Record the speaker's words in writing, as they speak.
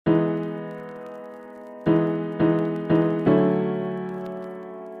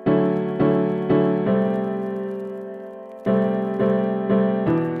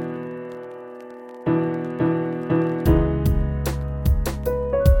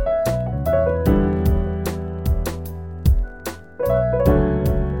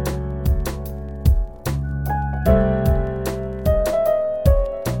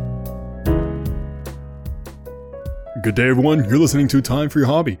Good day, everyone. You're listening to Time for Your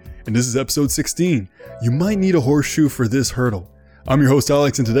Hobby, and this is episode 16. You might need a horseshoe for this hurdle. I'm your host,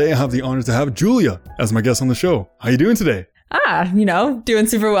 Alex, and today I have the honor to have Julia as my guest on the show. How you doing today? Doing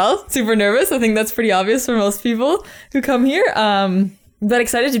super well, super nervous. I think that's pretty obvious for most people who come here. But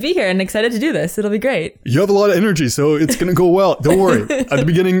excited to be here and excited to do this. It'll be great. You have a lot of energy, so it's going to go well. Don't worry. At the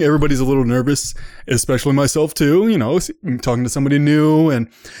beginning, everybody's a little nervous, especially myself too. You know, talking to somebody new and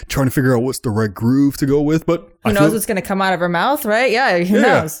trying to figure out what's the right groove to go with. But who knows what's going to come out of her mouth, right? Yeah, who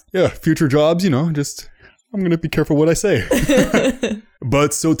knows? Yeah, future jobs, I'm going to be careful what I say.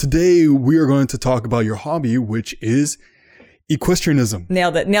 But so today we are going to talk about your hobby, which is Equestrianism.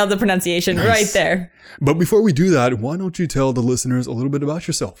 Nailed it. Nailed the pronunciation right there. But before we do that, why don't you tell the listeners a little bit about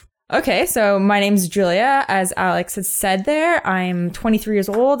yourself? Okay, so my name's Julia. As Alex has said there, I'm 23 years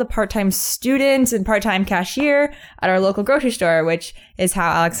old, a part-time student and part-time cashier at our local grocery store, which is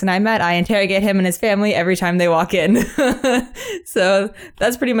how Alex and I met. I interrogate him and his family every time they walk in. So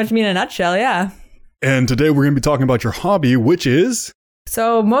that's pretty much me in a nutshell, yeah. And today we're going to be talking about your hobby, which is...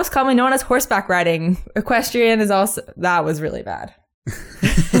 So most commonly known as horseback riding. Equestrian is also... That was really bad.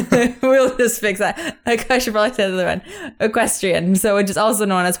 We'll just fix that. I should probably say the other one. Equestrian. So which is also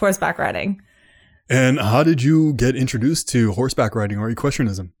known as horseback riding. And how did you get introduced to horseback riding or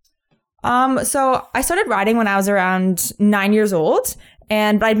equestrianism? So I started riding when I was around 9 years old.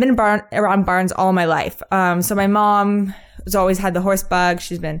 But I'd been around barns all my life. So my mom has always had the horse bug.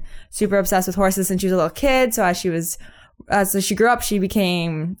 She's been super obsessed with horses since she was a little kid. So as she grew up, she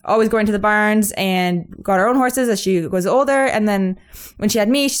became always going to the barns and got her own horses as she was older. And then when she had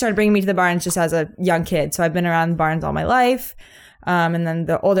me, she started bringing me to the barns just as a young kid. So I've been around barns all my life. And then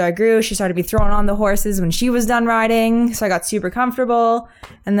the older I grew, she started to be thrown on the horses when she was done riding. So I got super comfortable.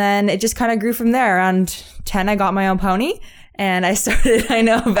 And then it just kind of grew from there. Around 10, I got my own pony. And I started,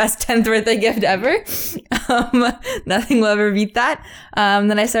 best 10th birthday gift ever. Nothing will ever beat that.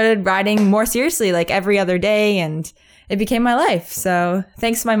 Then I started riding more seriously, like every other day, and it became my life. So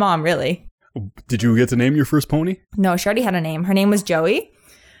thanks to my mom, really. Did you get to name your first pony? No, she already had a name. Her name was Joey,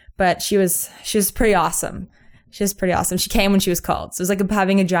 but she was pretty awesome. She was pretty awesome. She came when she was called. So it was like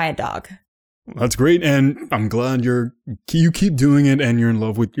having a giant dog. That's great. And I'm glad you keep doing it and you're in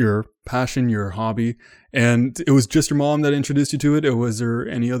love with your passion, your hobby. And it was just your mom that introduced you to it? Or was there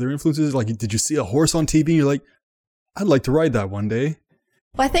any other influences? Like, did you see a horse on TV and you're like, I'd like to ride that one day?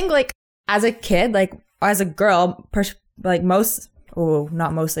 Well, I think as a kid, as a girl,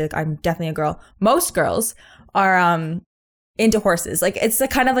 not mostly, I'm definitely a girl. Most girls are into horses. It's a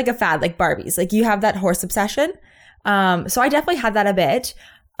kind of like a fad, like Barbies. You have that horse obsession. So I definitely had that a bit.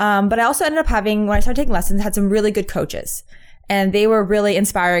 But I also ended up when I started taking lessons, had some really good coaches. And they were really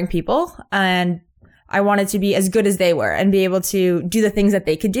inspiring people. And I wanted to be as good as they were and be able to do the things that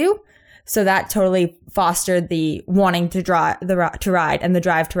they could do. So that totally fostered the wanting to ride and the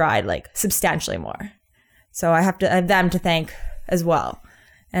drive to ride substantially more. So I have them to thank as well.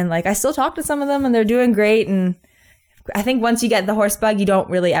 And I still talk to some of them and they're doing great. And I think once you get the horse bug, you don't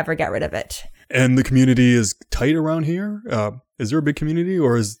really ever get rid of it. And the community is tight around here? Is there a big community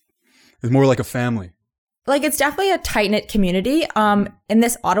or is it more like a family? It's definitely a tight-knit community. In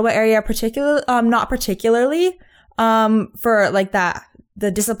this Ottawa area, not particularly for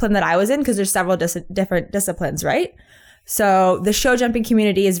the discipline that I was in, because there's several different disciplines, right? So the show jumping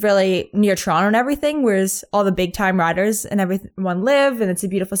community is really near Toronto and everything, whereas all the big time riders and everyone live, and it's a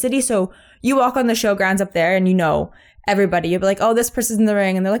beautiful city. So you walk on the showgrounds up there and everybody. You'll be like, oh, this person's in the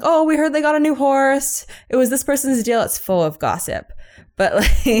ring. And they're like, oh, we heard they got a new horse. It was this person's deal. It's full of gossip. But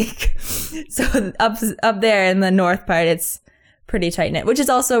so up there in the north part, it's pretty tight knit, which is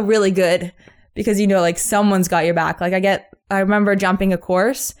also really good because, someone's got your back. I remember jumping a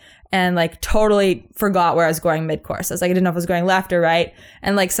course and totally forgot where I was going mid-course. I didn't know if I was going left or right.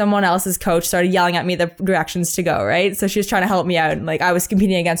 And someone else's coach started yelling at me the directions to go, right? So she was trying to help me out. And I was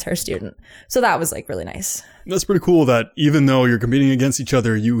competing against her student. So that was really nice. That's pretty cool that even though you're competing against each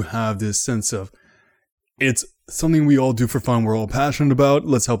other, you have this sense of it's something we all do for fun. We're all passionate about.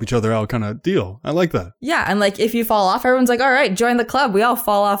 Let's help each other out kind of deal. I like that. Yeah. And if you fall off, everyone's like, all right, join the club. We all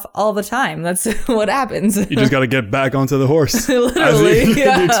fall off all the time. That's what happens. You just got to get back onto the horse. Literally.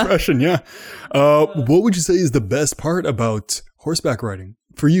 The expression. Yeah. What would you say is the best part about horseback riding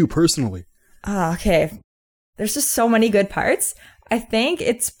for you personally? Okay. There's just so many good parts. I think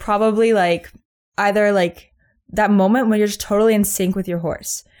it's probably either that moment when you're just totally in sync with your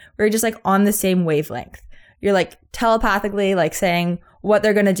horse, where you're just on the same wavelength. You're telepathically saying what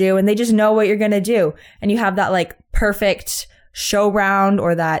they're going to do and they just know what you're going to do. And you have that perfect show round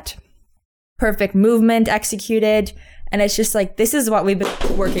or that perfect movement executed. And it's just this is what we've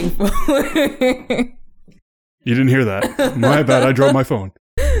been working for. You didn't hear that. My bad. I dropped my phone.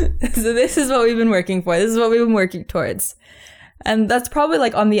 So this is what we've been working for. This is what we've been working towards. And that's probably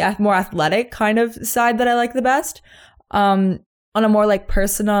like on the more athletic kind of side that I like the best. On a more like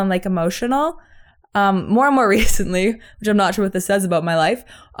personal and like emotional, more and more recently, which I'm not sure what this says about my life.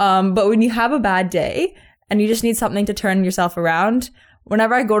 But when you have a bad day and you just need something to turn yourself around,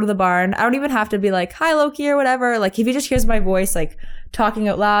 whenever I go to the barn, I don't even have to be like, hi, Loki, or whatever. Like if he just hears my voice, like talking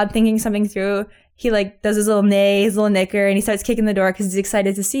out loud, thinking something through, he like does his little neigh, his little nicker, and he starts kicking the door because he's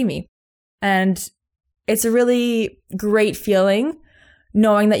excited to see me. And it's a really great feeling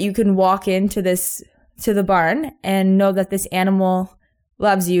knowing that you can walk into the barn and know that this animal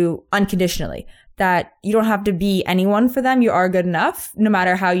loves you unconditionally, that you don't have to be anyone for them. You are good enough no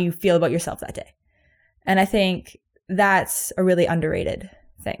matter how you feel about yourself that day. And I think that's a really underrated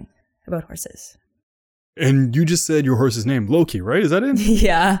thing about horses. And you just said your horse's name, Loki, right? Is that it?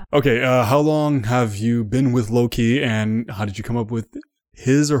 Yeah. Okay. How long have you been with Loki, and how did you come up with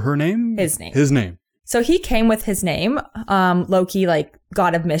his or her name? His name. His name. So he came with his name, Loki, like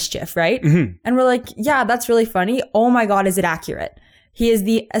God of Mischief, right? Mm-hmm. And we're like, yeah, that's really funny. Oh my God, is it accurate? He is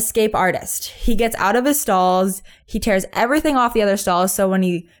the escape artist. He gets out of his stalls. He tears everything off the other stalls. So when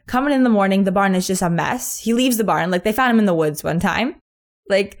he coming in the morning, the barn is just a mess. He leaves the barn. Like they found him in the woods one time.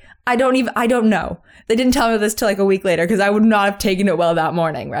 Like, I don't know. They didn't tell me this till like a week later because I would not have taken it well that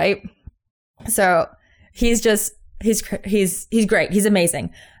morning, right? So he's great. He's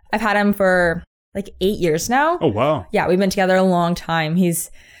amazing. I've had him for like 8 years now. Oh, wow. Yeah, we've been together a long time. He's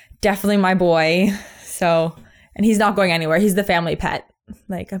definitely my boy. So, and he's not going anywhere. He's the family pet.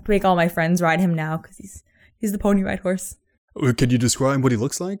 Like I make all my friends ride him now because he's the pony ride horse. Could you describe what he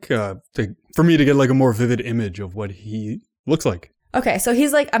looks like? For me to get like a more vivid image of what he looks like. Okay, so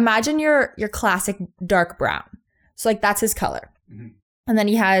he's like, imagine your classic dark brown. So like that's his color. Mm-hmm. And then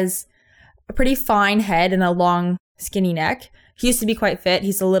he has a pretty fine head and a long skinny neck. He used to be quite fit.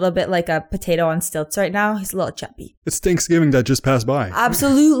 He's a little bit like a potato on stilts right now. He's a little chubby. It's Thanksgiving that just passed by.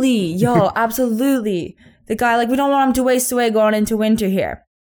 Absolutely. Yo, absolutely. The guy, like, we don't want him to waste away going into winter here.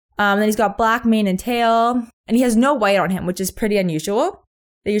 Then he's got black mane and tail. And he has no white on him, which is pretty unusual.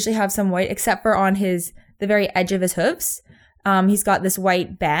 They usually have some white, except for on the very edge of his hooves. He's got this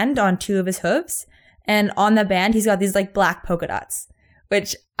white band on 2 of his hooves. And on the band, he's got these like black polka dots,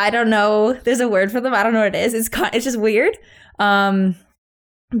 which I don't know. There's a word for them. I don't know what it is. It's just weird.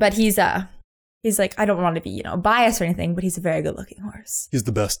 But he's like, I don't want to be, biased or anything, but he's a very good looking horse. He's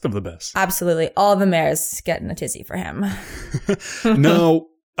the best of the best. Absolutely. All the mares getting a tizzy for him. Now,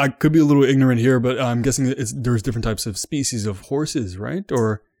 I could be a little ignorant here, but I'm guessing there's different types of species of horses, right?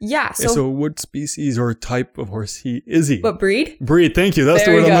 Or yeah. So what species or type of horse is he? What breed? Breed. Thank you. That's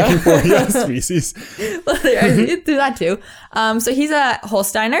the word I'm looking for. Yeah, species. Well, do that too. So he's a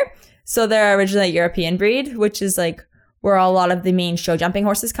Holsteiner. So they're originally a European breed, which is like where a lot of the main show jumping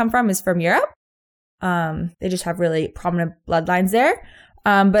horses come from, is from Europe. They just have really prominent bloodlines there.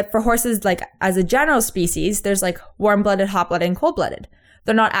 But for horses, like as a general species, there's like warm-blooded, hot-blooded, and cold-blooded.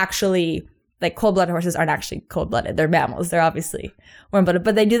 They're not actually, like cold-blooded horses aren't actually cold-blooded. They're mammals. They're obviously warm-blooded.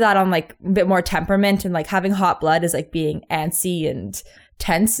 But they do that on like a bit more temperament, and like having hot blood is like being antsy and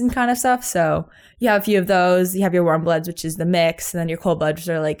tense and kind of stuff. So you have a few of those. You have your warm bloods, which is the mix. And then your cold bloods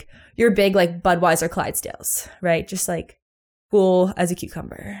are like your big like Budweiser Clydesdales, right? Just like cool as a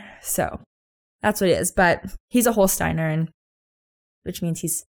cucumber. So that's what it is. But he's a Holsteiner, and which means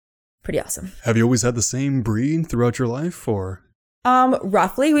he's pretty awesome. Have you always had the same breed throughout your life, or?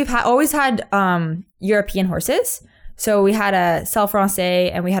 Roughly, we've always had European horses. So we had a Selle Francais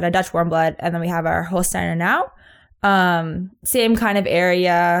and we had a Dutch warm blood, and then we have our Holsteiner now. Same kind of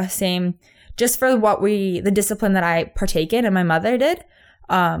area, same, just for the discipline that I partake in and my mother did.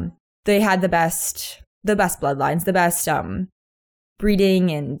 They had the best bloodlines, the best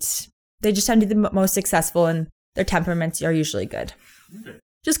breeding, and they just tend to be the most successful, and their temperaments are usually good. Okay.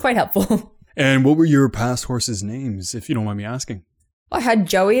 Just quite helpful. And what were your past horses' names, if you don't mind me asking? I had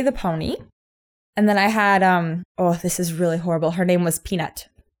Joey the pony, and then I had, this is really horrible. Her name was Peanut,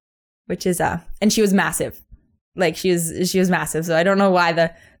 which is, and she was massive. Like she was massive. So I don't know why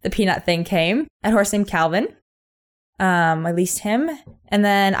the Peanut thing came. I had a horse named Calvin. I leased him. And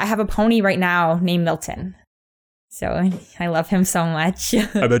then I have a pony right now named Milton. So I love him so much.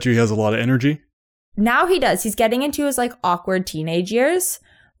 I bet you he has a lot of energy. Now he does. He's getting into his like awkward teenage years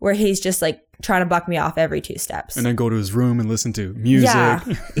where he's just like trying to buck me off every 2 steps. And then go to his room and listen to music. Yeah,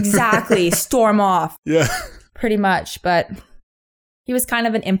 exactly. Storm off. Yeah. Pretty much. But he was kind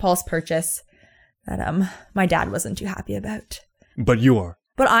of an impulse purchase that my dad wasn't too happy about. But you are.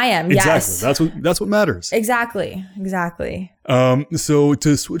 But I am, exactly. Yes. That's what matters. Exactly. So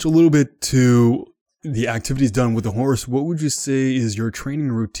to switch a little bit to the activities done with the horse, what would you say is your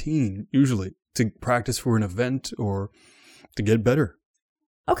training routine usually to practice for an event or to get better?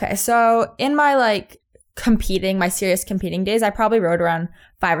 Okay, so in my my serious competing days, I probably rode around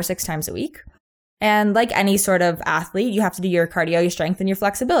 5 or 6 times a week. And like any sort of athlete, you have to do your cardio, your strength, and your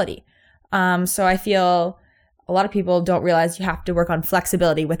flexibility. So I feel a lot of people don't realize you have to work on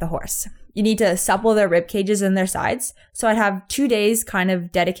flexibility with a horse. You need to supple their rib cages and their sides. So I'd have 2 days kind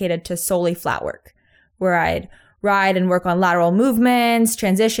of dedicated to solely flat work, where I'd ride and work on lateral movements,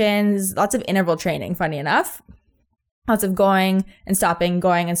 transitions, lots of interval training, funny enough. Lots of going and stopping,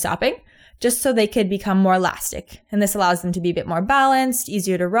 just so they could become more elastic. And this allows them to be a bit more balanced,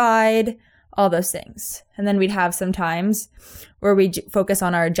 easier to ride, all those things. And then we'd have some times where we focus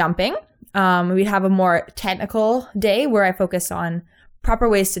on our jumping. We'd have a more technical day where I focus on proper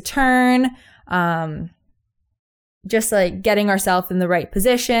ways to turn, just like getting ourselves in the right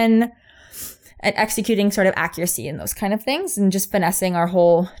position and executing sort of accuracy and those kind of things, and just finessing our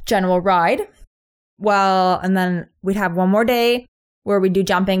whole general ride. Well, and then we'd have one more day where we do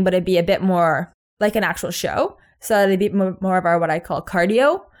jumping, but it'd be a bit more like an actual show. So it'd be more of our what I call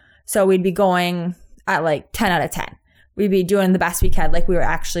cardio. So we'd be going at 10 out of 10. We'd be doing the best we can, like we were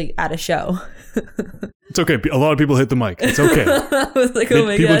actually at a show. It's okay. A lot of people hit the mic. It's okay. I was like, oh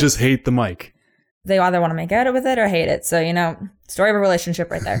my People God. just hate the mic. They either want to make out with it or hate it. So, story of a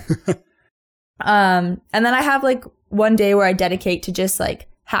relationship right there. And then I have one day where I dedicate to just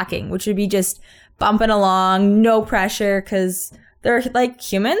hacking, which would be just bumping along, no pressure, because they're like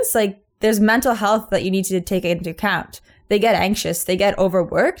humans. There's mental health that you need to take into account. They get anxious, they get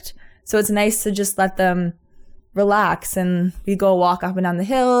overworked. So it's nice to just let them relax, and we go walk up and down the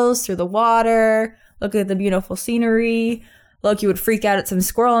hills, through the water, look at the beautiful scenery. Look, you would freak out at some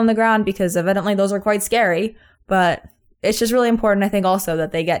squirrel on the ground because evidently those are quite scary. But it's just really important, I think, also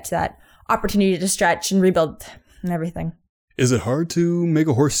that they get to that opportunity to stretch and rebuild and everything. Is it hard to make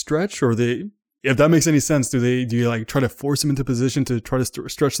a horse stretch, or if that makes any sense, do you try to force them into position to try to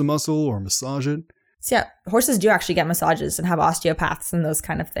stretch the muscle or massage it? So yeah, horses do actually get massages and have osteopaths and those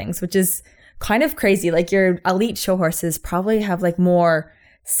kind of things, which is kind of crazy. Your elite show horses probably have more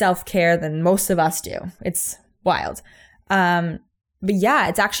self-care than most of us do. It's wild. But yeah,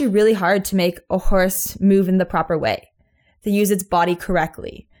 it's actually really hard to make a horse move in the proper way, to use its body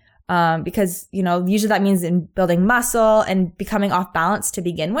correctly. Because, usually that means in building muscle and becoming off balance to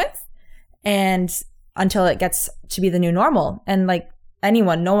begin with, and until it gets to be the new normal. And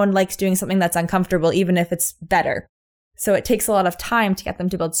no one likes doing something that's uncomfortable, even if it's better. So it takes a lot of time to get them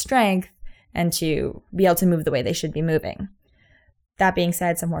to build strength and to be able to move the way they should be moving. That being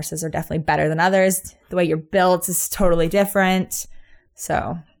said, some horses are definitely better than others. The way you're built is totally different.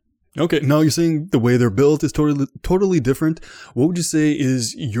 So... Okay, now you're saying the way they're built is totally different. What would you say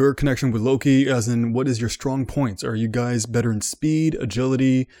is your connection with Loki, as in what is your strong points? Are you guys better in speed,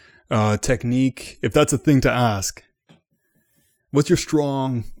 agility, technique? If that's a thing to ask. What's your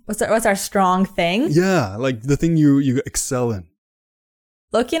strong... What's our strong thing? Yeah, the thing you excel in.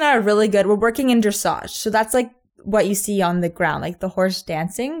 Loki and I are really good. We're working in dressage. So that's what you see on the ground. The horse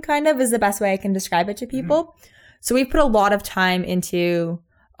dancing kind of is the best way I can describe it to people. Mm-hmm. So we put a lot of time into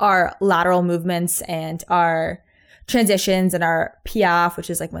our lateral movements and our transitions and our piaffe,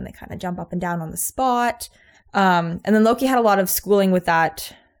 which is when they kind of jump up and down on the spot. And then Loki had a lot of schooling with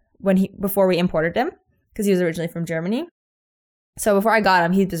that before we imported him, because he was originally from Germany. So before I got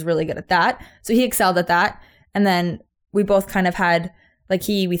him, he was really good at that. So he excelled at that. And then we both kind of had,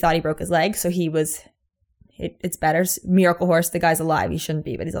 we thought he broke his leg. So it's better. Miracle horse. The guy's alive. He shouldn't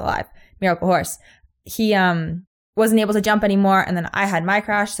be, but he's alive. Miracle horse. He, wasn't able to jump anymore, and then I had my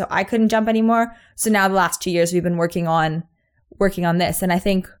crash, so I couldn't jump anymore. So now the last 2 years we've been working on this, and I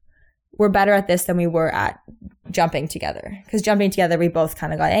think we're better at this than we were at jumping together, because jumping together we both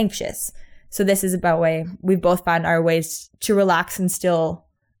kind of got anxious. So this is about we've both found our ways to relax and still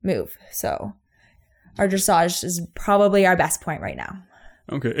move. So our dressage is probably our best point right now.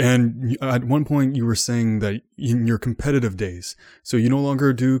 Okay, and at one point you were saying that in your competitive days, so you no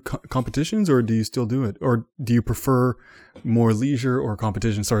longer do competitions, or do you still do it? Or do you prefer more leisure or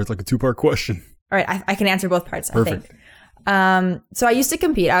competition? Sorry, it's a 2-part question. All right, I can answer both parts, Perfect. I think. So I used to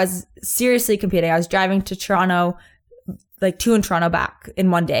compete. I was seriously competing. I was driving to Toronto, to and Toronto back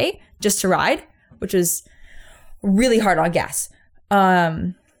in one day just to ride, which was really hard on gas.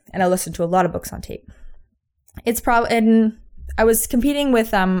 And I listened to a lot of books on tape. I was competing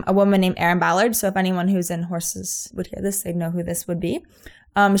with a woman named Erin Ballard. So if anyone who's in horses would hear this, they'd know who this would be.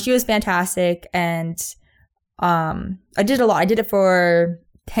 She was fantastic. And I did a lot. I did it for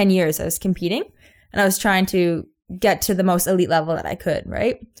 10 years. I was competing. And I was trying to get to the most elite level that I could,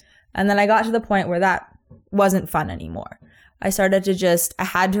 right? And then I got to the point where that wasn't fun anymore. I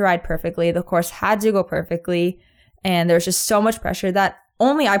had to ride perfectly. The course had to go perfectly. And there was just so much pressure that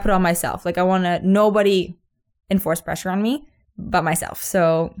only I put on myself. Like, nobody enforce pressure on me but myself.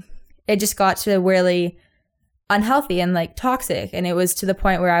 So it just got to really unhealthy and like toxic. And it was to the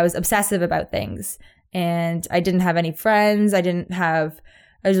point where I was obsessive about things. And I didn't have any friends. I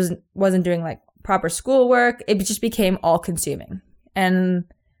just wasn't doing like proper schoolwork. It just became all consuming. And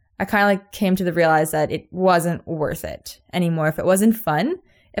I kind of like came to realize that it wasn't worth it anymore. If it wasn't fun,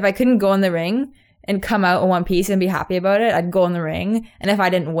 if I couldn't go in the ring and come out in one piece and be happy about it, I'd go in the ring. And if I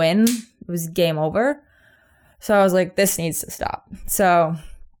didn't win, it was game over. So I was like, this needs to stop. So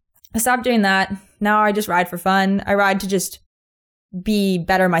I stopped doing that. Now I just ride for fun. I ride to just be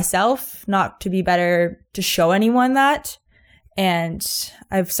better myself, not to be better to show anyone that. And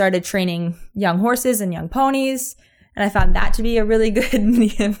I've started training young horses and young ponies. And I found that to be a really good,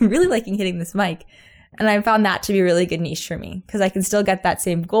 I'm really liking hitting this mic. And I found that to be a really good niche for me because I can still get that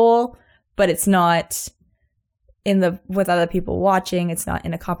same goal, but it's not with other people watching. It's not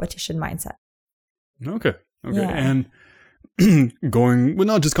in a competition mindset. Okay. Yeah. And going, well,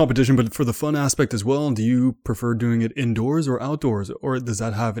 not just competition, but for the fun aspect as well, do you prefer doing it indoors or outdoors? Or does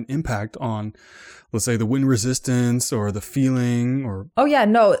that have an impact on, let's say, the wind resistance or the feeling or? Oh, yeah.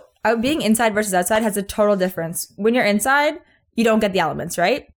 No, being inside versus outside has a total difference. When you're inside, you don't get the elements,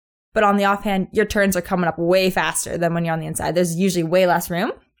 right? But on the offhand, your turns are coming up way faster than when you're on the inside. There's usually way less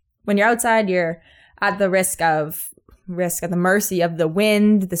room. When you're outside, you're at the at the mercy of the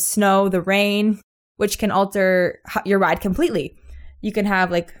wind, the snow, the rain, which can alter your ride completely. You can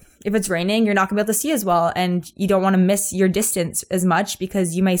have if it's raining, you're not gonna be able to see as well, and you don't want to miss your distance as much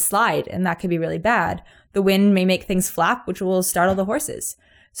because you may slide, and that could be really bad. The wind may make things flap, which will startle the horses.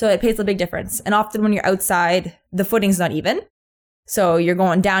 So it makes a big difference. And often when you're outside, the footing's not even. So you're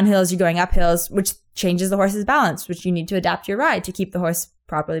going down hills, you're going up hills, which changes the horse's balance, which you need to adapt your ride to keep the horse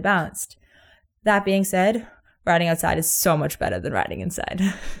properly balanced. That being said, riding outside is so much better than riding inside.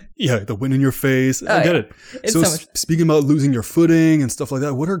 Yeah, the wind in your face. I get it. It's so so much. Speaking about losing your footing and stuff like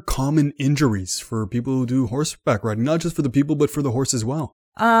that, what are common injuries for people who do horseback riding? Not just for the people, but for the horse as well.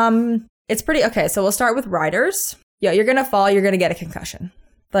 It's pretty, okay, so we'll start with riders. Yeah, you're going to fall, you're going to get a concussion.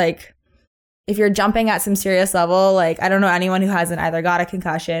 If you're jumping at some serious level, I don't know anyone who hasn't either got a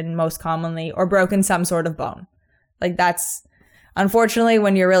concussion most commonly or broken some sort of bone. That's, unfortunately,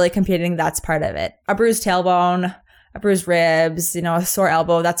 when you're really competing, that's part of it. A bruised tailbone, a bruised ribs, a sore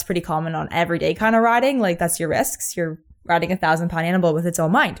elbow, that's pretty common on everyday kind of riding. That's your risks. You're riding a 1,000-pound animal with its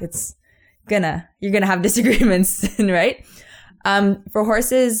own mind. You're gonna have disagreements, right? For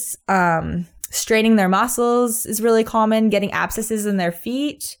horses, straining their muscles is really common, getting abscesses in their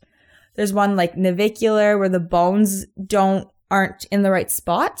feet. There's one navicular where the bones aren't in the right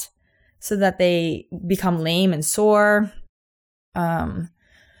spot so that they become lame and sore. Trying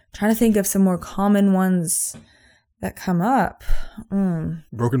to think of some more common ones that come up.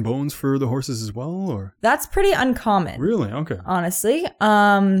 Broken bones for the horses as well, or? That's pretty uncommon. Really? Okay. Honestly.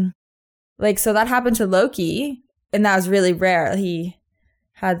 So that happened to Loki, and that was really rare. He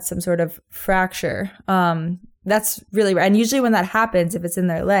had some sort of fracture. That's really rare. And usually when that happens, if it's in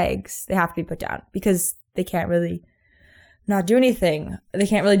their legs, they have to be put down because they can't really not do anything. They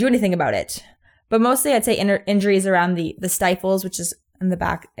can't really do anything about it. But mostly I'd say injuries around the stifles, which is in the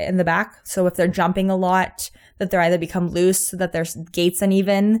back. So if they're jumping a lot, that they're either become loose so that their gait's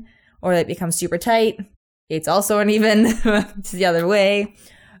uneven, or they become super tight. Gait's also uneven, it's the other way,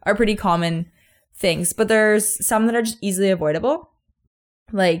 are pretty common things. But there's some that are just easily avoidable.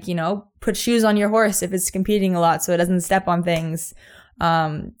 Put shoes on your horse if it's competing a lot so it doesn't step on things.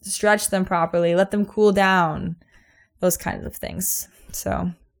 Stretch them properly, let them cool down, those kinds of things.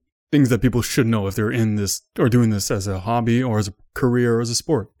 So things that people should know if they're in this or doing this as a hobby or as a career or as a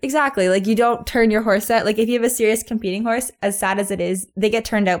sport. Exactly. You don't turn your horse out. If you have a serious competing horse, as sad as it is, they get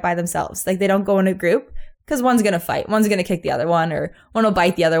turned out by themselves. They don't go in a group because one's going to fight. One's going to kick the other one, or one will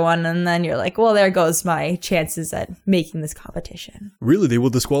bite the other one. And then you're well, there goes my chances at making this competition. Really? They will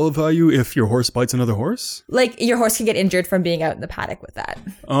disqualify you if your horse bites another horse? Your horse can get injured from being out in the paddock with that.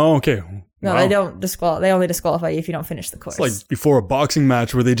 Oh, okay. No, wow. They don't they only disqualify you if you don't finish the course. It's before a boxing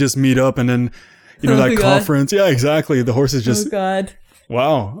match where they just meet up and then, that conference. Yeah, exactly. The horse is just... Oh, God.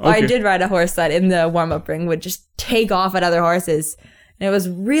 Wow. Okay. I did ride a horse that in the warm-up ring would just take off at other horses. And it was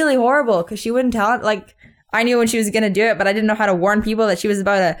really horrible because she wouldn't tell it. I knew when she was going to do it, but I didn't know how to warn people that she was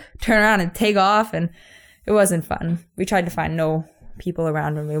about to turn around and take off. And it wasn't fun. We tried to find no people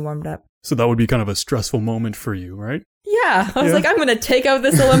around when we warmed up. So that would be kind of a stressful moment for you, right? Yeah. I was I'm going to take out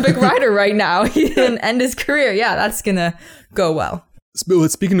this Olympic rider right now and end his career. Yeah, that's going to go well.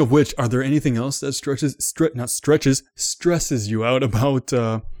 Speaking of which, are there anything else that stresses you out about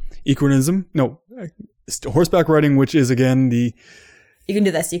equinism? No, horseback riding, which is again the... You can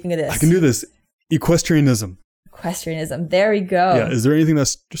do this. You can do this. I can do this. Equestrianism. Equestrianism. There we go. Yeah. Is there anything that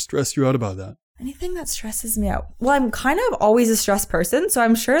stressed you out about that? Anything that stresses me out? Well, I'm kind of always a stressed person, so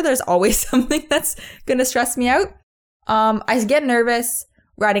I'm sure there's always something that's going to stress me out. I get nervous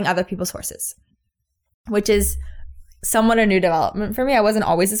riding other people's horses, which is somewhat a new development for me. I wasn't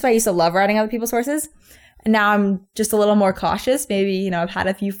always this way. I used to love riding other people's horses. And now I'm just a little more cautious. Maybe, I've had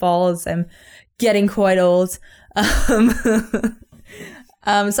a few falls. I'm getting quite old.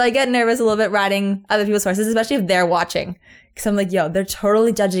 So I get nervous a little bit riding other people's horses, especially if they're watching. Because I'm like, they're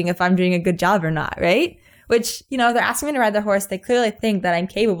totally judging if I'm doing a good job or not, right? Which, they're asking me to ride their horse. They clearly think that I'm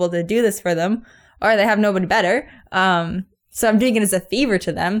capable to do this for them, or they have nobody better. So I'm doing it as a favor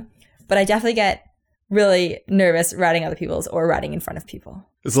to them. But I definitely get really nervous riding other people's or riding in front of people.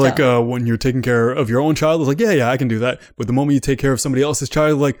 It's like when you're taking care of your own child, it's like, yeah, I can do that. But the moment you take care of somebody else's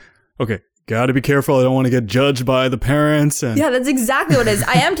child, like, okay, gotta be careful. I don't want to get judged by the parents. And... Yeah, that's exactly what it is.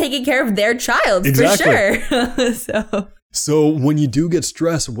 I am taking care of their child, exactly. For sure. So when you do get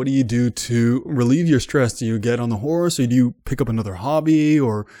stressed, what do you do to relieve your stress? Do you get on the horse, or do you pick up another hobby,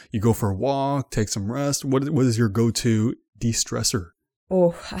 or you go for a walk, take some rest? What is your go-to de-stressor?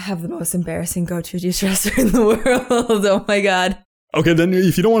 Oh, I have the most embarrassing go-to de-stressor in the world. Oh my God. Okay, then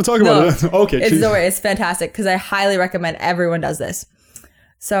if you don't want to talk about it, okay. It's fantastic because I highly recommend everyone does this.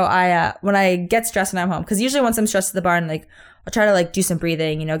 So when I get stressed when I'm home, because usually once I'm stressed at the barn, like I'll try to like do some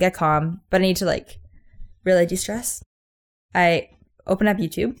breathing, get calm, but I need to like really de-stress. I open up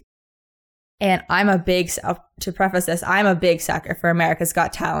YouTube, and to preface this, I'm a big sucker for America's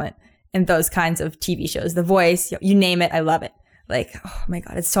Got Talent and those kinds of TV shows. The Voice, you name it, I love it. Like, oh my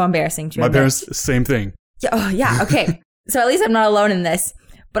God, it's so embarrassing to admit. My parents, same thing. Yeah, oh yeah, okay. So at least I'm not alone in this.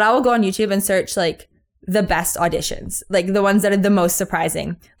 But I will go on YouTube and search like the best auditions, like the ones that are the most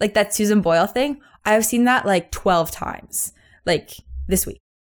surprising. Like that Susan Boyle thing, I have seen that like 12 times, like this week.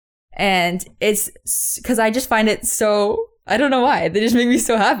 And it's because I just find it so, I don't know why. They just make me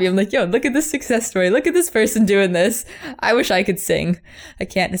so happy. I'm like, look at this success story. Look at this person doing this. I wish I could sing. I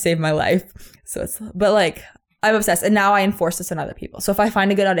can't to save my life. But like, I'm obsessed. And now I enforce this on other people. So if I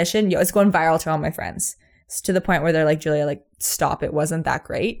find a good audition, it's going viral to all my friends. It's to the point where they're like, Julia, like, stop. It wasn't that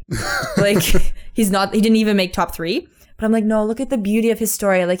great. Like, he didn't even make top 3. But I'm like, no, look at the beauty of his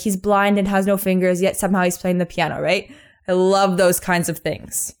story. Like, he's blind and has no fingers, yet somehow he's playing the piano, right? I love those kinds of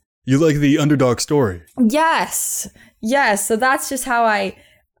things. You like the underdog story. Yes. So that's just how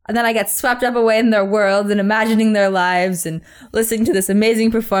and then I get swept up away in their world and imagining their lives and listening to this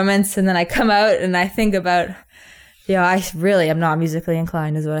amazing performance. And then I come out and I think about, I really am not musically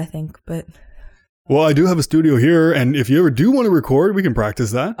inclined is what I think, but... Well, I do have a studio here, and if you ever do want to record, we can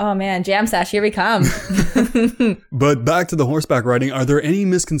practice that. Oh man, jam sesh, here we come. But back to the horseback riding, are there any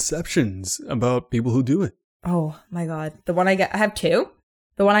misconceptions about people who do it? Oh my God. I have 2.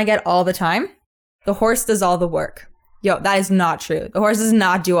 The one I get all the time, the horse does all the work. That is not true. The horse does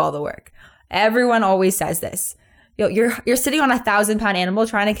not do all the work. Everyone always says this. You're sitting on a 1,000-pound animal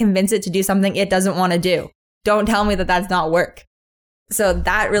trying to convince it to do something it doesn't want to do. Don't tell me that that's not work. So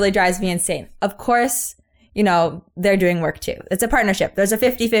that really drives me insane. Of course, they're doing work too. It's a partnership. There's a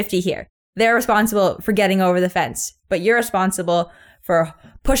 50-50 here. They're responsible for getting over the fence, but you're responsible for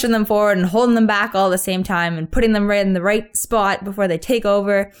pushing them forward and holding them back all at the same time and putting them right in the right spot before they take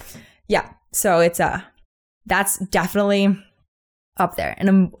over. Yeah. So it's that's definitely up there. And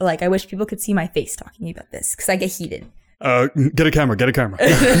I'm like, I wish people could see my face talking about this because I get heated. Get a camera.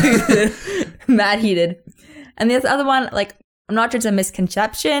 Mad heated. And the other one, like, I'm not sure it's a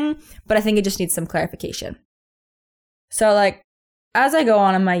misconception, but I think it just needs some clarification. So like, as I go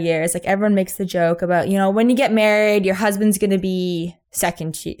on in my years, like everyone makes the joke about, when you get married, your husband's going to be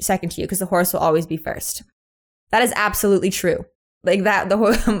second to you because the horse will always be first. That is absolutely true. Like that,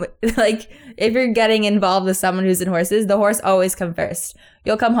 like if you're getting involved with someone who's in horses, the horse always comes first.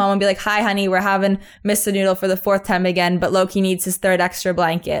 You'll come home and be like, hi, honey, we're having Mr. Noodle for the 4th time again, but Loki needs his 3rd extra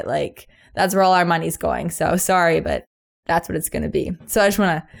blanket. Like that's where all our money's going. So sorry, but that's what it's going to be. So I just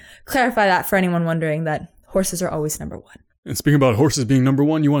want to clarify that for anyone wondering that horses are always number 1. And speaking about horses being number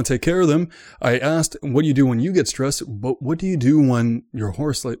 1, you want to take care of them. I asked, what do you do when you get stressed? But what do you do when your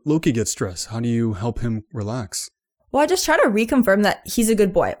horse, like Loki, gets stressed? How do you help him relax? Well, I just try to reconfirm that he's a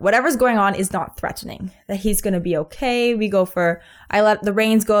good boy. Whatever's going on is not threatening, that he's going to be okay. I let the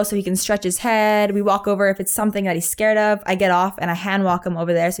reins go so he can stretch his head. We walk over. If it's something that he's scared of, I get off and I hand walk him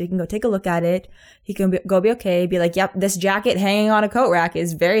over there so he can go take a look at it. He can go be okay. Be like, yep, this jacket hanging on a coat rack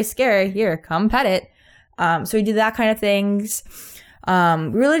is very scary. Here, come pet it. So we do that kind of things.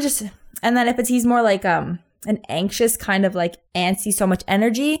 Really just, and then if he's more like an anxious kind of like antsy, so much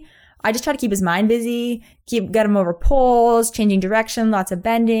energy, I just try to keep his mind busy, get him over poles, changing direction, lots of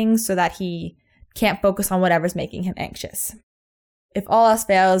bending so that he can't focus on whatever's making him anxious. If all else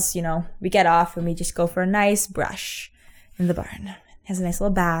fails, we get off and we just go for a nice brush in the barn. He has a nice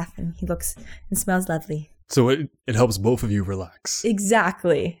little bath and he looks and smells lovely. So it helps both of you relax.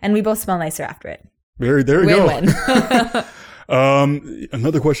 Exactly. And we both smell nicer after it. There you go. Win-win.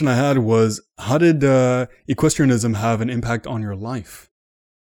 Another question I had was, how did equestrianism have an impact on your life?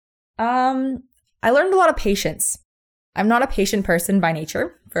 I learned a lot of patience. I'm not a patient person by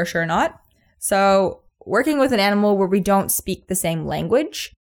nature, for sure not. So working with an animal where we don't speak the same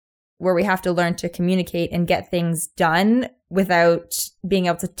language, where we have to learn to communicate and get things done without being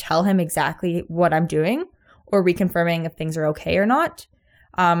able to tell him exactly what I'm doing or reconfirming if things are okay or not,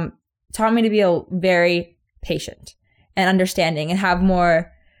 taught me to be very patient and understanding and have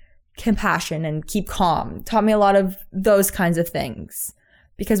more compassion and keep calm. Taught me a lot of those kinds of things.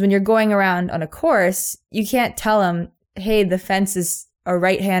 Because when you're going around on a course, you can't tell him, hey, the fence is a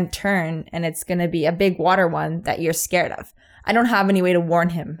right-hand turn and it's going to be a big water one that you're scared of. I don't have any way to warn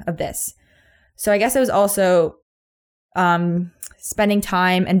him of this. So I guess it was also spending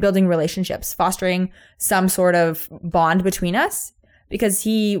time and building relationships, fostering some sort of bond between us, because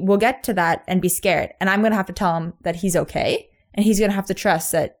he will get to that and be scared. And I'm going to have to tell him that he's okay. And he's going to have to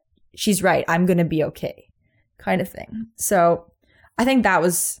trust that she's right. I'm going to be okay, kind of thing. So I think that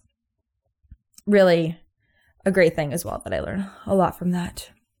was really a great thing as well, that I learned a lot from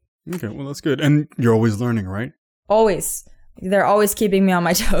that. Okay, well, that's good. And you're always learning, right? Always. They're always keeping me on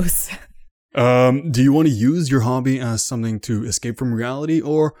my toes. Do you want to use your hobby as something to escape from reality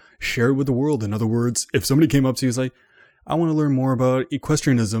or share it with the world? In other words, if somebody came up to you and was like, I want to learn more about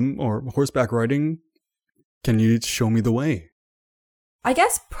equestrianism or horseback riding, can you show me the way? I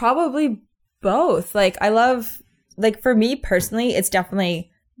guess probably both. For me personally, it's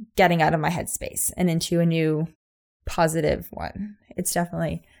definitely getting out of my headspace and into a new positive one. It's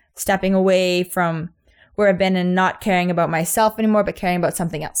definitely stepping away from where I've been and not caring about myself anymore, but caring about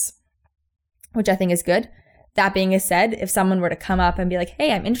something else, which I think is good. That being said, if someone were to come up and be like,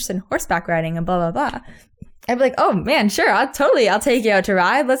 hey, I'm interested in horseback riding and blah, blah, blah, I'd be like, oh man, sure. I'll take you out to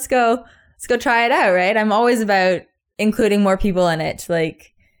ride. Let's go try it out. Right. I'm always about including more people in it.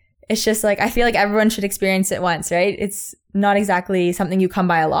 It's just I feel like everyone should experience it once, right? It's not exactly something you come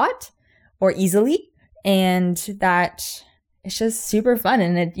by a lot or easily. And that it's just super fun.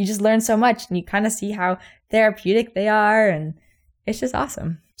 And you just learn so much and you kind of see how therapeutic they are. And it's just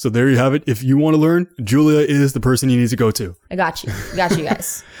awesome. So there you have it. If you want to learn, Julia is the person you need to go to. I got you. Got you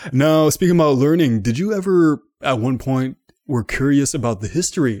guys. Now, speaking about learning, did you ever at one point were curious about the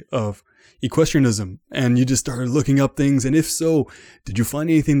history of equestrianism and you just started looking up things? And if so, did you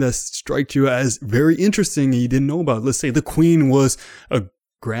find anything that struck you as very interesting and you didn't know about? Let's say the Queen was a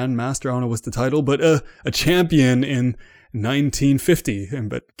Grand Master, I don't know what's the title, but a champion in 1950,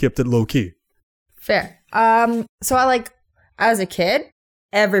 but kept it low key. Fair. So as a kid,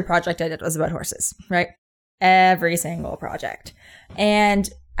 every project I did was about horses, right? Every single project. And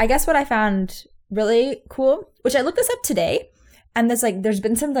I guess what I found really cool, which I looked this up today, and there's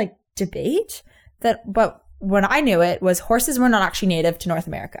been some debate but when I knew it was horses were not actually native to North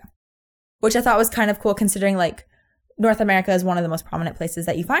America, which I thought was kind of cool considering North America is one of the most prominent places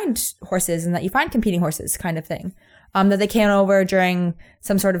that you find horses and that you find competing horses kind of thing. That they came over during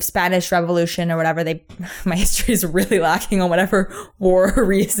some sort of Spanish Revolution or whatever. My history is really lacking on whatever war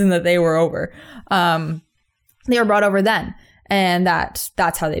reason that they were over. They were brought over then, and that's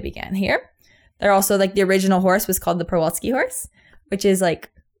how they began here. They're also the original horse was called the Przewalski horse, which is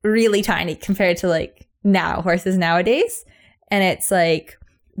really tiny compared to horses nowadays. And it's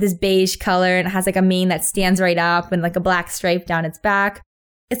this beige color and it has a mane that stands right up and a black stripe down its back.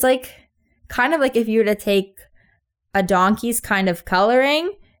 It's kind of if you were to take a donkey's kind of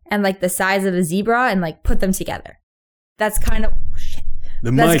coloring and the size of a zebra and put them together. That's kind of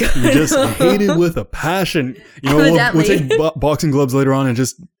the mic you just hate it with a passion. We'll take boxing gloves later on and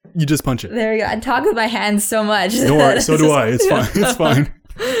you just punch it. There you go. I talk with my hands so much. Don't worry, so do I. It's fine. It's fine.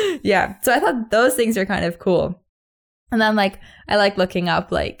 Yeah. So I thought those things are kind of cool. And then I like looking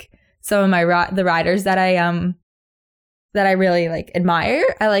up some of the riders that I really admire.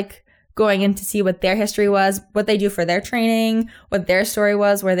 I like going in to see what their history was, what they do for their training, what their story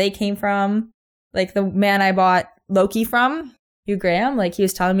was, where they came from. The man I bought Loki from, Hugh Graham, he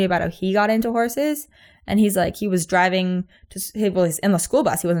was telling me about how he got into horses. And he's he was driving he's in the school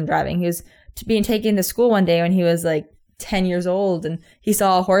bus. He wasn't driving. He was being taken to school one day when he was 10 years old, and he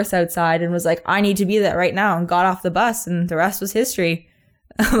saw a horse outside and was like, I need to be there right now, and got off the bus, and the rest was history.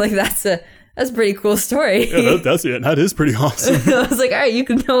 I'm like, that's a pretty cool story. Yeah, that's it. That is pretty awesome. I was like, all right, you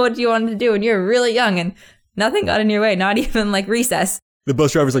can know what you wanted to do when you're really young, and nothing got in your way, not even like recess. The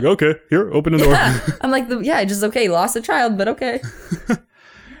bus driver's like, okay, here, open the door. Yeah. I'm like, just okay, lost a child, but okay.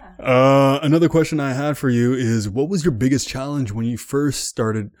 Another question I had for you is, what was your biggest challenge when you first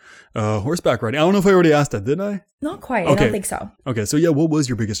started horseback riding? I don't know if I already asked that, did I? Not quite. Okay. I don't think so. Okay, so yeah, what was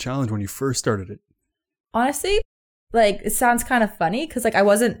your biggest challenge when you first started it? Honestly, like, it sounds kind of funny because like I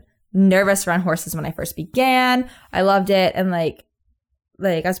wasn't nervous around horses when I first began. I loved it, and like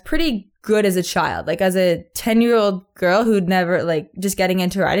I was pretty good as a child. Like, as a 10-year-old girl who'd never, like, just getting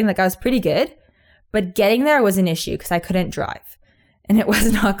into riding, like, I was pretty good. But getting there was an issue because I couldn't drive, and it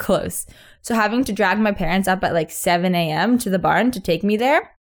was not close. So having to drag my parents up at like 7 a.m. to the barn to take me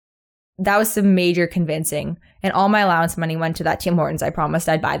there, that was some major convincing. And all my allowance money went to that Tim Hortons. I promised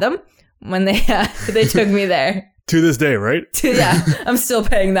I'd buy them when they took me there. To this day, right? Yeah, I'm still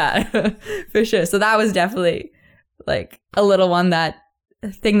paying that for sure. So that was definitely like a little one, that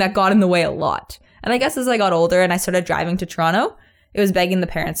thing that got in the way a lot. And I guess as I got older and I started driving to Toronto, it was begging the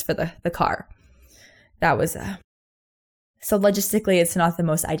parents for the car. That was so logistically, it's not the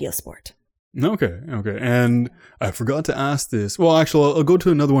most ideal sport. Okay. And I forgot to ask this. Well, actually, I'll go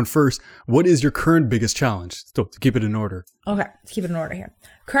to another one first. What is your current biggest challenge? So, to keep it in order. Okay, let's keep it in order here.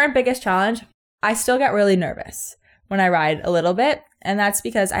 Current biggest challenge, I still get really nervous when I ride a little bit. And that's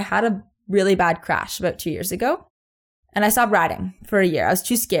because I had a really bad crash about 2 years ago. And I stopped riding for a year. I was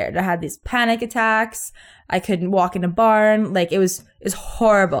too scared. I had these panic attacks. I couldn't walk in a barn. Like, it was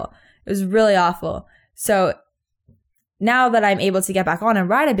horrible. It was really awful. So now that I'm able to get back on and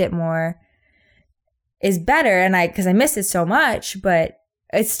ride a bit more is better. And because I miss it so much, but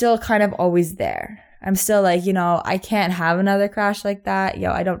it's still kind of always there. I'm still like, I can't have another crash like that.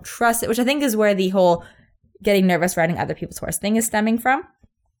 I don't trust it, which I think is where the whole getting nervous riding other people's horse thing is stemming from.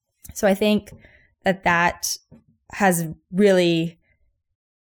 So I think that has really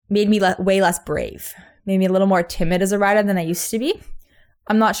made me way less brave, made me a little more timid as a rider than I used to be.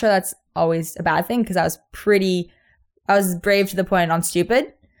 I'm not sure that's always a bad thing because I was brave to the point I'm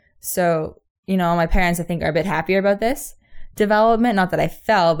stupid. So, my parents, I think, are a bit happier about this development. Not that I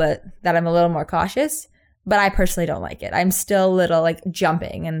fell, but that I'm a little more cautious. But I personally don't like it. I'm still a little like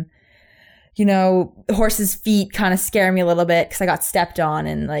jumping, and, horses' feet kind of scare me a little bit because I got stepped on,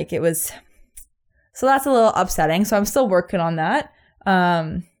 and like it was. So that's a little upsetting. So I'm still working on that.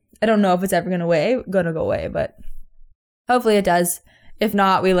 I don't know if it's ever going to go away, but hopefully it does. If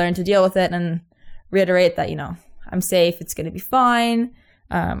not, we learn to deal with it and reiterate that, I'm safe. It's going to be fine.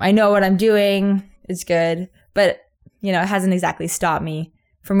 I know what I'm doing. It's good. But, it hasn't exactly stopped me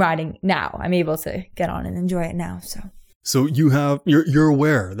from riding now. I'm able to get on and enjoy it now. So you're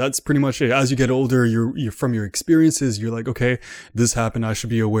aware. That's pretty much it. As you get older, you're from your experiences, you're like, okay, this happened. I should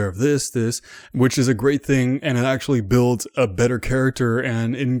be aware of this, which is a great thing. And it actually builds a better character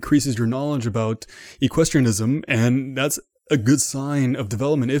and increases your knowledge about equestrianism. And that's a good sign of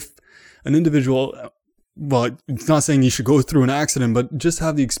development. If an individual, well, it's not saying you should go through an accident, but just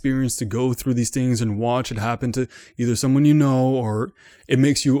have the experience to go through these things and watch it happen to either someone or it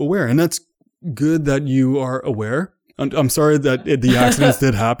makes you aware. And that's good that you are aware. I'm sorry that the accidents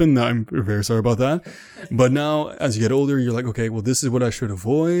did happen. I'm very sorry about that. But now, as you get older, you're like, okay, well, this is what I should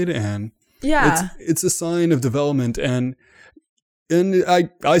avoid. And yeah, it's a sign of development. And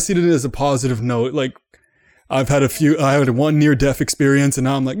I see it as a positive note. Like, I had one near-death experience, and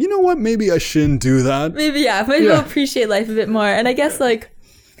now I'm like, you know what? Maybe I shouldn't do that. Maybe I'll appreciate life a bit more. And I guess, like,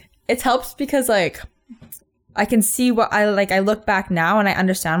 it's helped because, like, I can see what I look back now and I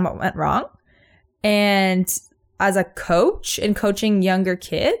understand what went wrong. And as a coach and coaching younger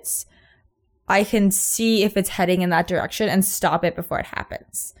kids, I can see if it's heading in that direction and stop it before it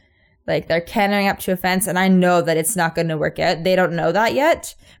happens. Like, they're cantering up to a fence, and I know that it's not going to work out. They don't know that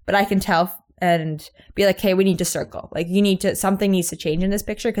yet, but I can tell and be like, hey, we need to circle. Like, something needs to change in this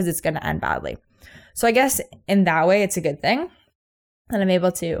picture because it's going to end badly. So I guess in that way, it's a good thing. And I'm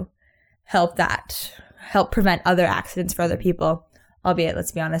able to help prevent other accidents for other people. Albeit,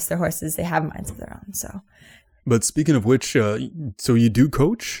 let's be honest, their horses, they have minds of their own. So, but speaking of which, so you do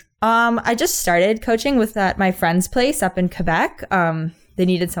coach? I just started coaching with my friend's place up in Quebec. They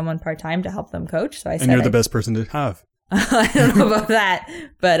needed someone part-time to help them coach. So I said, and you're the best person to have. I don't know about that,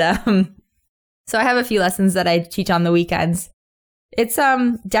 but so I have a few lessons that I teach on the weekends. It's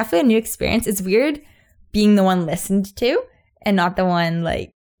definitely a new experience. It's weird being the one listened to and not the one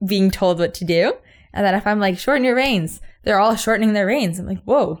like being told what to do. And then if I'm like, shorten your reins, they're all shortening their reins. I'm like,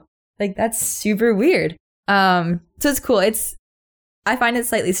 whoa, like that's super weird. So it's cool. I find it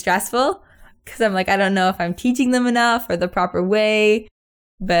slightly stressful because I'm like, I don't know if I'm teaching them enough or the proper way.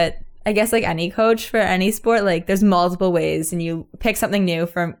 But I guess like any coach for any sport, like there's multiple ways and you pick something new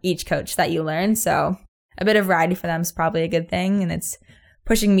from each coach that you learn. So a bit of variety for them is probably a good thing. And it's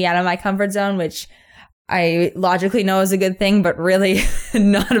pushing me out of my comfort zone, which I logically know is a good thing, but really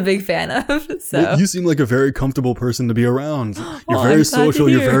not a big fan of. So Well, you seem like a very comfortable person to be around. You're I'm very glad social.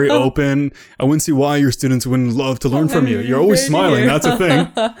 to You're hear. very open. I wouldn't see why your students wouldn't love to learn from you. You're always smiling. That's a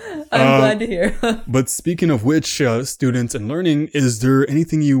thing. I'm glad to hear. But speaking of which, students and learning, is there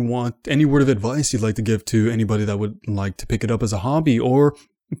anything you want, any word of advice you'd like to give to anybody that would like to pick it up as a hobby or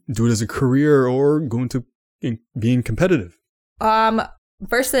do it as a career or go into being competitive?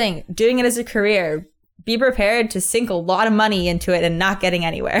 First thing, doing it as a career, be prepared to sink a lot of money into it and not getting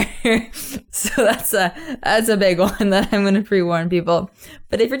anywhere. So that's a big one that I'm going to pre-warn people.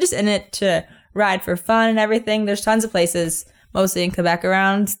 But if you're just in it to ride for fun and everything, there's tons of places, mostly in Quebec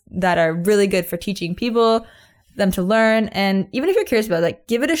around, that are really good for teaching people, them to learn. And even if you're curious about it, like,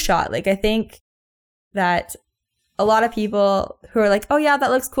 give it a shot. Like, I think that a lot of people who are like, oh yeah, that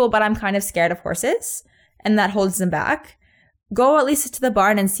looks cool, but I'm kind of scared of horses, and that holds them back. Go at least to the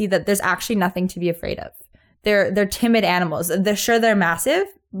barn and see that there's actually nothing to be afraid of. They're timid animals. They're massive,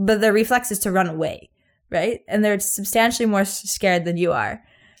 but their reflex is to run away, right? And they're substantially more scared than you are.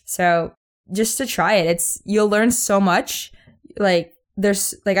 So just to try it, you'll learn so much. Like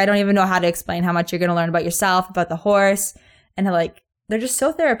I don't even know how to explain how much you're going to learn about yourself, about the horse, and like they're just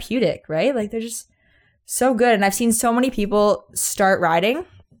so therapeutic, right? Like they're just so good. And I've seen so many people start riding.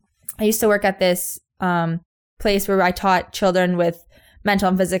 I used to work at this place where I taught children with mental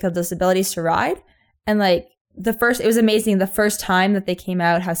and physical disabilities to ride. And like it was amazing the first time that they came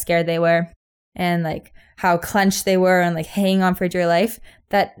out, how scared they were and like how clenched they were and like hanging on for dear life,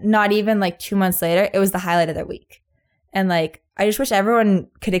 that not even like 2 months later, it was the highlight of their week. And like, I just wish everyone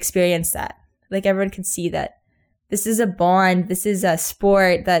could experience that. Like everyone could see that this is a bond. This is a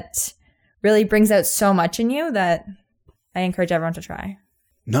sport that really brings out so much in you that I encourage everyone to try.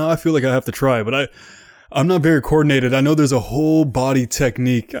 Now I feel like I have to try, but I'm not very coordinated. I know there's a whole body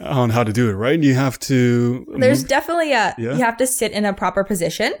technique on how to do it, right? You have to... There's definitely you have to sit in a proper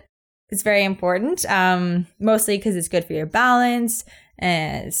position. It's very important, mostly because it's good for your balance.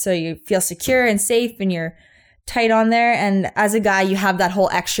 And so you feel secure and safe and you're tight on there. And as a guy, you have that whole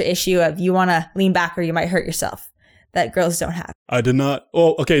extra issue of you want to lean back or you might hurt yourself that girls don't have. I did not.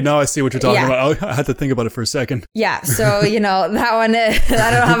 Oh, okay. Now I see what you're talking about. I had to think about it for a second. Yeah. So, that one,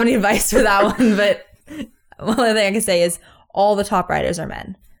 I don't have any advice for that one, but one other thing I can say is all the top riders are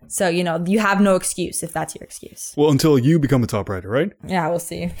men. So, you have no excuse if that's your excuse. Well, until you become a top rider, right? Yeah, we'll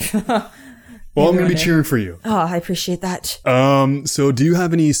see. Well, I'm going to be cheering for you. Oh, I appreciate that. So do you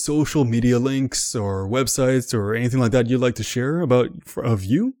have any social media links or websites or anything like that you'd like to share of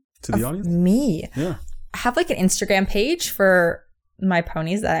you to the audience? Me? Yeah. I have like an Instagram page for my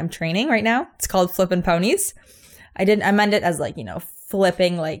ponies that I'm training right now. It's called Flippin' Ponies. I meant it as like,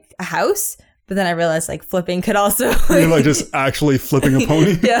 flipping like a house. But then I realized like flipping could also... You're like just actually flipping a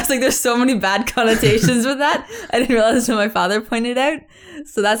pony? Yeah, it's like there's so many bad connotations with that. I didn't realize until my father pointed out.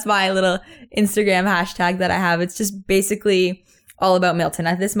 So that's my little Instagram hashtag that I have. It's just basically all about Milton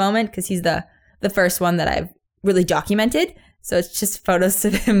at this moment because he's the first one that I've really documented. So it's just photos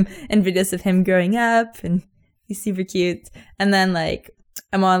of him and videos of him growing up and he's super cute. And then like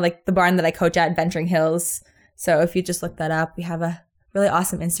I'm on like the barn that I coach at, Venturing Hills. So if you just look that up, we have a really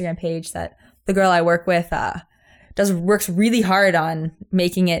awesome Instagram page that the girl I work with works really hard on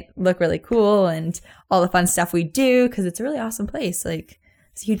making it look really cool and all the fun stuff we do because it's a really awesome place. Like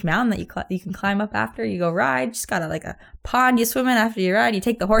it's a huge mountain that you can climb up after you go ride. Just got a pond you swim in after you ride. You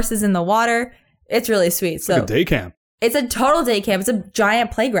take the horses in the water. It's really sweet. So like a day camp. It's a total day camp. It's a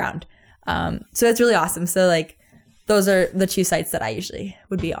giant playground. So it's really awesome. So like those are the two sites that I usually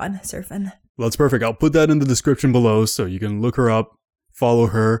would be on surfing. Well, that's perfect. I'll put that in the description below so you can look her up, follow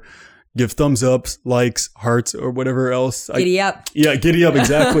her, give thumbs ups, likes, hearts, or whatever else. Giddy up. Yeah, giddy up,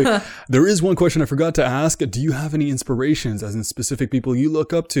 exactly. There is one question I forgot to ask. Do you have any inspirations, as in specific people you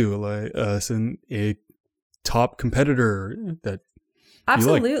look up to, like as in a top competitor that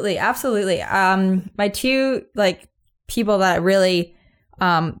Absolutely, absolutely. My two people that I really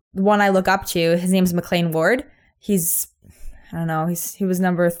one I look up to, his name's McLean Ward. He was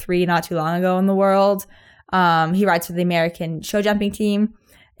number 3 not too long ago in the world. He rides for the American show jumping team.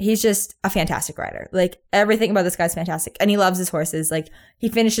 He's just a fantastic rider. Like everything about this guy's fantastic. And he loves his horses. Like he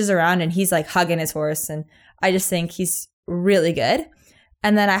finishes around and he's like hugging his horse. And I just think he's really good.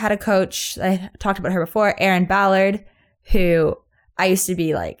 And then I had a coach, I talked about her before, Erin Ballard, who I used to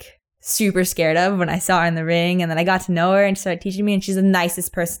be like super scared of when I saw her in the ring. And then I got to know her and she started teaching me, and she's the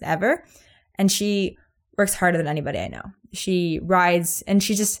nicest person ever. And she works harder than anybody I know. She rides, and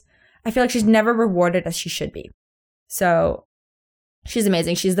I feel like she's never rewarded as she should be. So she's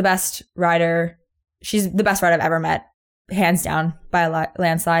amazing. She's the best rider. She's the best rider I've ever met, hands down, by a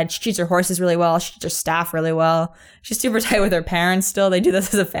landslide. She treats her horses really well. She treats her staff really well. She's super tight with her parents still. They do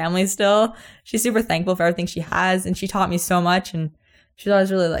this as a family still. She's super thankful for everything she has, and she taught me so much, and she's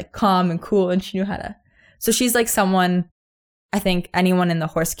always really like calm and cool, and she knew how to. So she's like someone I think anyone in the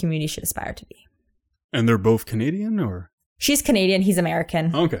horse community should aspire to be. And they're both Canadian, or? She's Canadian. He's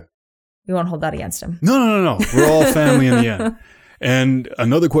American. Okay. We won't hold that against him. No. We're all family in the end. And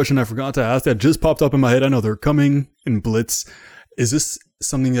another question I forgot to ask that just popped up in my head. I know they're coming in blitz. Is this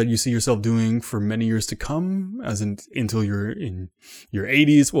something that you see yourself doing for many years to come, as in until you're in your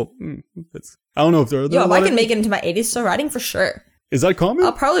 80s? Well, I don't know if there are. Yo, if I can make it into my 80s still riding, for sure. Is that common?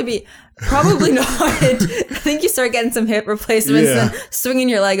 I'll probably not. I think you start getting some hip replacements and swinging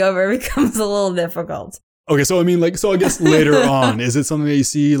your leg over becomes a little difficult. Okay, so I mean, I guess later on, is it something that you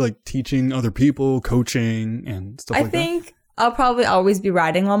see like teaching other people, coaching and stuff like that? I think I'll probably always be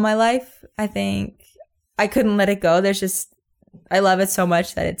riding all my life. I think I couldn't let it go. I love it so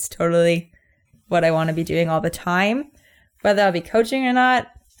much that it's totally what I want to be doing all the time. Whether I'll be coaching or not,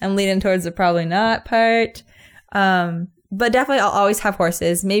 I'm leaning towards the probably not part. But definitely I'll always have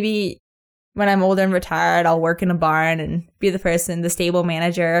horses. Maybe when I'm older and retired, I'll work in a barn and be the stable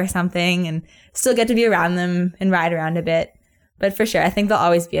manager or something, and still get to be around them and ride around a bit. But for sure, I think they'll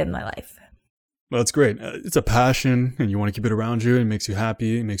always be in my life. Well, that's great. It's a passion, and you want to keep it around you. It makes you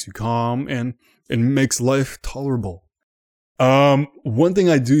happy. It makes you calm, and it makes life tolerable. One thing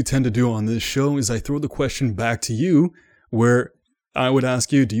I do tend to do on this show is I throw the question back to you, where I would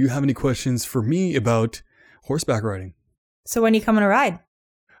ask you, do you have any questions for me about horseback riding? So when you come on a ride?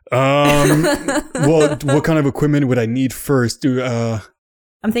 Well, what kind of equipment would I need first?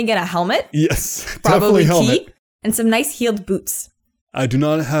 I'm thinking a helmet. Yes, probably definitely helmet. Key, and some nice heeled boots. I do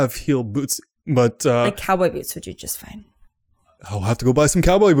not have heel boots, but like cowboy boots would do just fine. I'll have to go buy some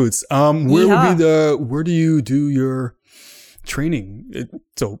cowboy boots. Where do you do your training?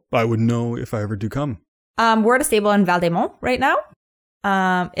 So I would know if I ever do come. We're at a stable in Val-des-Monts right now.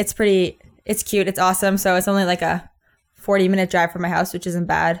 It's cute. It's awesome. So it's only like a 40-minute drive from my house, which isn't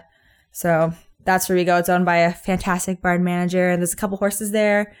bad. So that's where we go. It's owned by a fantastic barn manager, and there's a couple horses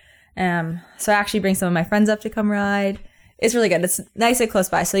there. So I actually bring some of my friends up to come ride. It's really good. It's nice and close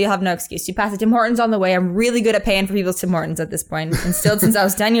by, so you'll have no excuse. You pass a Tim Hortons on the way. I'm really good at paying for people's Tim Hortons at this point, and still since I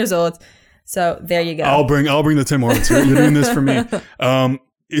was 10 years old. So there you go. I'll bring the Tim Hortons. You're doing this for me.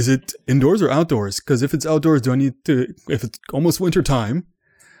 Is it indoors or outdoors? Because if it's outdoors, if it's almost winter time,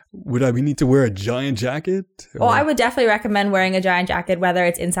 would I need to wear a giant jacket? Well, I would definitely recommend wearing a giant jacket, whether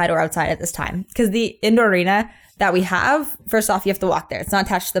it's inside or outside at this time. Because the indoor arena that we have, first off, you have to walk there. It's not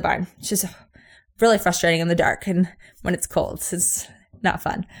attached to the barn. It's just really frustrating in the dark and when it's cold. It's not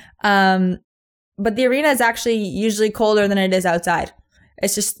fun. But the arena is actually usually colder than it is outside.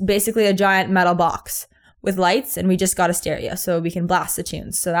 It's just basically a giant metal box with lights, and we just got a stereo so we can blast the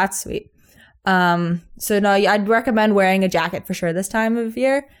tunes. So that's sweet. So no, I'd recommend wearing a jacket for sure this time of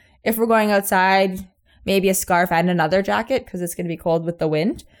year. If we're going outside, maybe a scarf and another jacket because it's going to be cold with the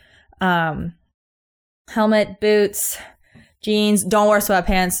wind. Helmet, boots, jeans. Don't wear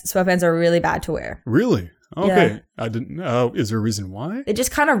sweatpants. Sweatpants are really bad to wear. Really? Okay. Yeah. I didn't. Is there a reason why? They just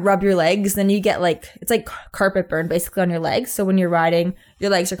kind of rub your legs. Then you get it's like carpet burn basically on your legs. So when you're riding,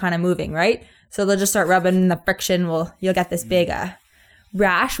 your legs are kind of moving, right? So they'll just start rubbing, and the friction you'll get this big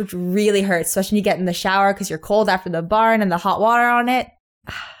rash, which really hurts, especially when you get in the shower because you're cold after the barn and the hot water on it.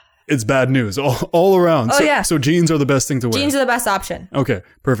 It's bad news all around. So jeans are the best thing to wear. Jeans are the best option. Okay,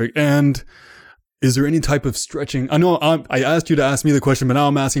 perfect. And is there any type of stretching? I know I asked you to ask me the question, but now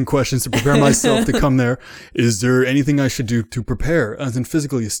I'm asking questions to prepare myself to come there. Is there anything I should do to prepare, as in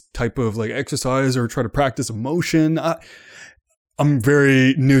physically, type of exercise or try to practice a motion? I'm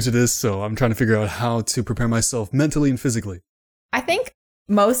very new to this, so I'm trying to figure out how to prepare myself mentally and physically. I think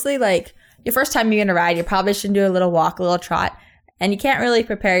mostly your first time you're going to ride, you probably should do a little walk, a little trot. And you can't really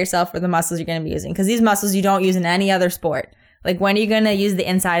prepare yourself for the muscles you're going to be using because these muscles you don't use in any other sport. When are you going to use the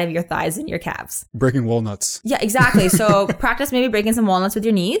inside of your thighs and your calves? Breaking walnuts. Yeah, exactly. So practice maybe breaking some walnuts with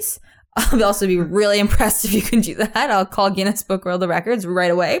your knees. I'll also be really impressed if you can do that. I'll call Guinness Book World of Records right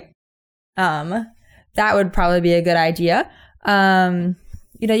away. That would probably be a good idea.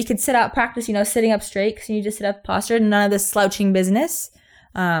 You could sit up, practice, sitting up straight because you need to sit up posture. None of this slouching business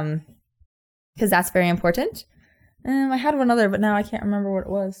because that's very important. I had one other, but now I can't remember what it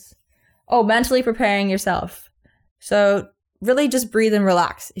was. Oh, mentally preparing yourself. So really just breathe and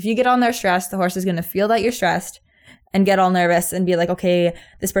relax. If you get on there stressed, the horse is going to feel that you're stressed and get all nervous and be like, okay,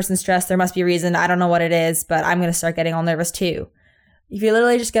 this person's stressed. There must be a reason. I don't know what it is, but I'm going to start getting all nervous too. If you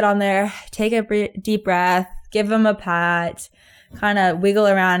literally just get on there, take a deep breath, give them a pat, kind of wiggle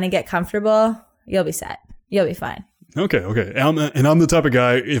around and get comfortable, you'll be set. You'll be fine. Okay. I'm the type of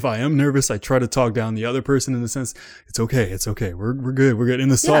guy, if I am nervous, I try to talk down the other person in the sense, it's okay. We're good in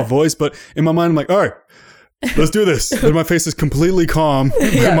the soft voice. But in my mind, I'm like, all right, let's do this. Then my face is completely calm.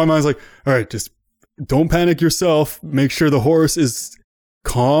 And my mind's like, all right, just don't panic yourself. Make sure the horse is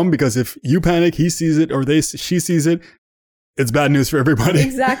calm, because if you panic, he sees it or she sees it. It's bad news for everybody.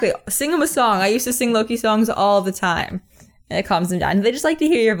 Exactly. Sing them a song. I used to sing Loki songs all the time. And it calms them down. They just like to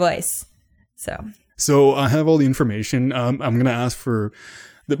hear your voice. So I have all the information. I'm going to ask for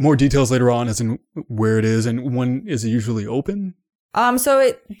more details later on, as in where it is and when is it usually open? So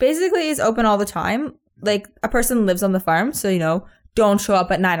it basically is open all the time. Like, a person lives on the farm, so, don't show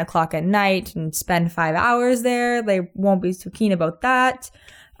up at 9:00 at night and spend 5 hours there. They won't be too keen about that.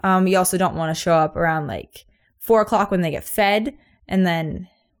 You also don't want to show up around 4:00 when they get fed, and then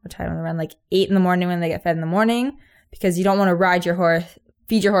what time? Around 8 in the morning when they get fed in the morning, because you don't want to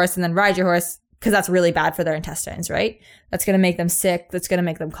feed your horse and then ride your horse, because that's really bad for their intestines, right? That's going to make them sick. That's going to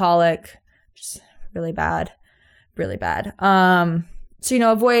make them colic. Just really bad. Really bad.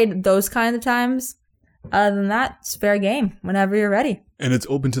 So, avoid those kind of times. Other than that, it's fair game whenever you're ready. And it's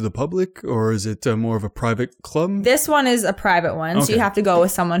open to the public, or is it more of a private club? This one is a private one. Okay. So you have to go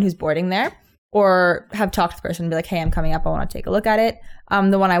with someone who's boarding there, or have talked to the person and be like, hey, I'm coming up. I want to take a look at it.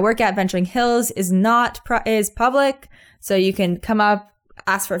 The one I work at, Venturing Hills, is is public. So you can come up,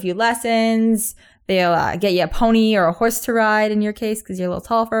 ask for a few lessons. They'll get you a pony or a horse to ride in your case, because you're a little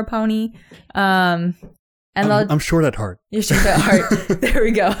tall for a pony. And I'm short at heart. You're short at heart. There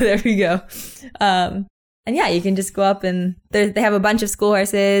we go. And yeah, you can just go up, and they have a bunch of school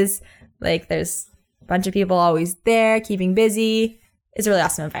horses. There's a bunch of people always there, keeping busy. It's a really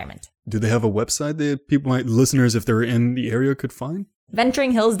awesome environment. Do they have a website that listeners, if they're in the area, could find?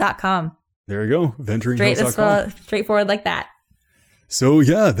 VenturingHills.com. There you go. VenturingHills.com. Straightforward like that. So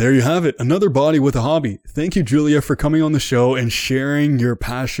yeah, there you have it. Another body with a hobby. Thank you, Julia, for coming on the show and sharing your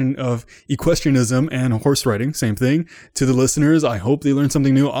passion of equestrianism and horse riding. Same thing to the listeners. I hope they learned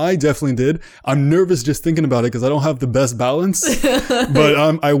something new. I definitely did. I'm nervous just thinking about it because I don't have the best balance, but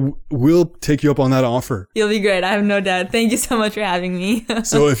I will take you up on that offer. You'll be great. I have no doubt. Thank you so much for having me.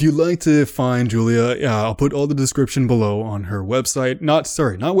 So if you'd like to find Julia, I'll put all the description below on her website. Not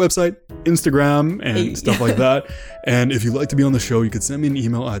website, Instagram and stuff like that. And if you'd like to be on the show, you could send me an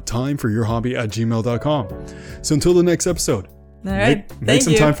email at timeforyourhobby@gmail.com. So until the next episode, all right, make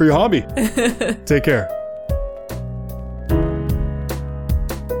some time for your hobby. Take care.